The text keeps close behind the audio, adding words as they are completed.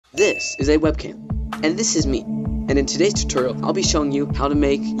This is a webcam, and this is me. And in today's tutorial, I'll be showing you how to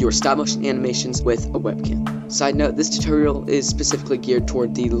make your stop motion animations with a webcam. Side note, this tutorial is specifically geared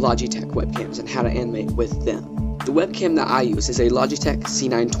toward the LogiTech webcams and how to animate with them. The webcam that I use is a LogiTech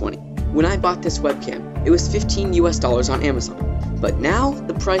C920. When I bought this webcam, it was $15 US on Amazon, but now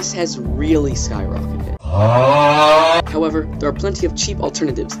the price has really skyrocketed. However, there are plenty of cheap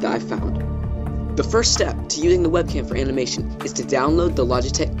alternatives that I've found. The first step to using the webcam for animation is to download the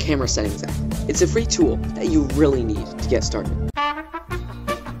LogiTech camera settings app. It's a free tool that you really need to get started.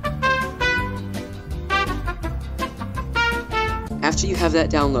 After you have that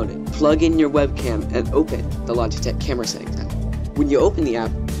downloaded, plug in your webcam and open the LogiTech camera settings app. When you open the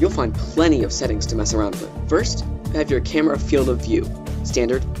app, you'll find plenty of settings to mess around with. First, you have your camera field of view,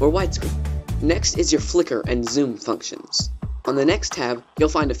 standard or widescreen. Next is your flicker and zoom functions. On the next tab, you'll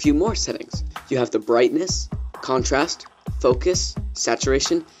find a few more settings. You have the brightness, contrast, focus,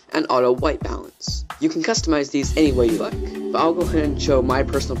 saturation, and auto white balance. You can customize these any way you like, but I'll go ahead and show my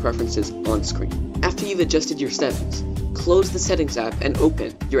personal preferences on screen. After you've adjusted your settings, close the settings app and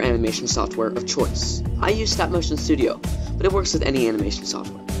open your animation software of choice. I use StopMotionStudio, but it works with any animation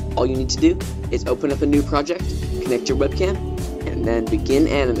software. All you need to do is open up a new project, connect your webcam, and then begin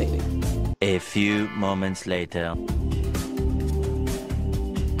animating. A few moments later.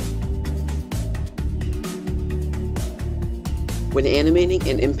 When animating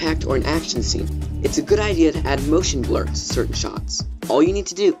an impact or an action scene, it's a good idea to add motion blur to certain shots. All you need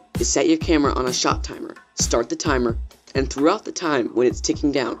to do is set your camera on a shot timer, start the timer, and throughout the time when it's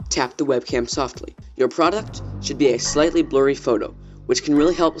ticking down, tap the webcam softly. Your product should be a slightly blurry photo, which can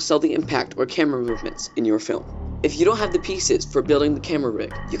really help sell the impact or camera movements in your film. If you don't have the pieces for building the camera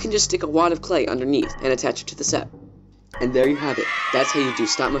rig, you can just stick a wad of clay underneath and attach it to the set. And there you have it. That's how you do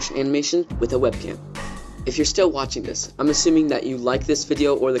stop motion animation with a webcam. If you're still watching this, I'm assuming that you like this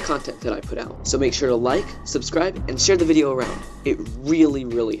video or the content that I put out. So make sure to like, subscribe, and share the video around. It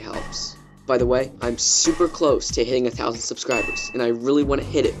really helps. By the way, I'm super close to hitting 1,000 subscribers, and I really want to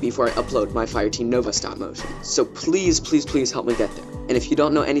hit it before I upload my Fireteam Nova stop motion. So please help me get there. And if you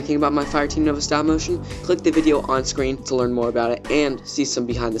don't know anything about my Fireteam Nova stop motion, click the video on screen to learn more about it and see some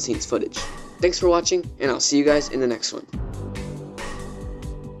behind the scenes footage. Thanks for watching, and I'll see you guys in the next one.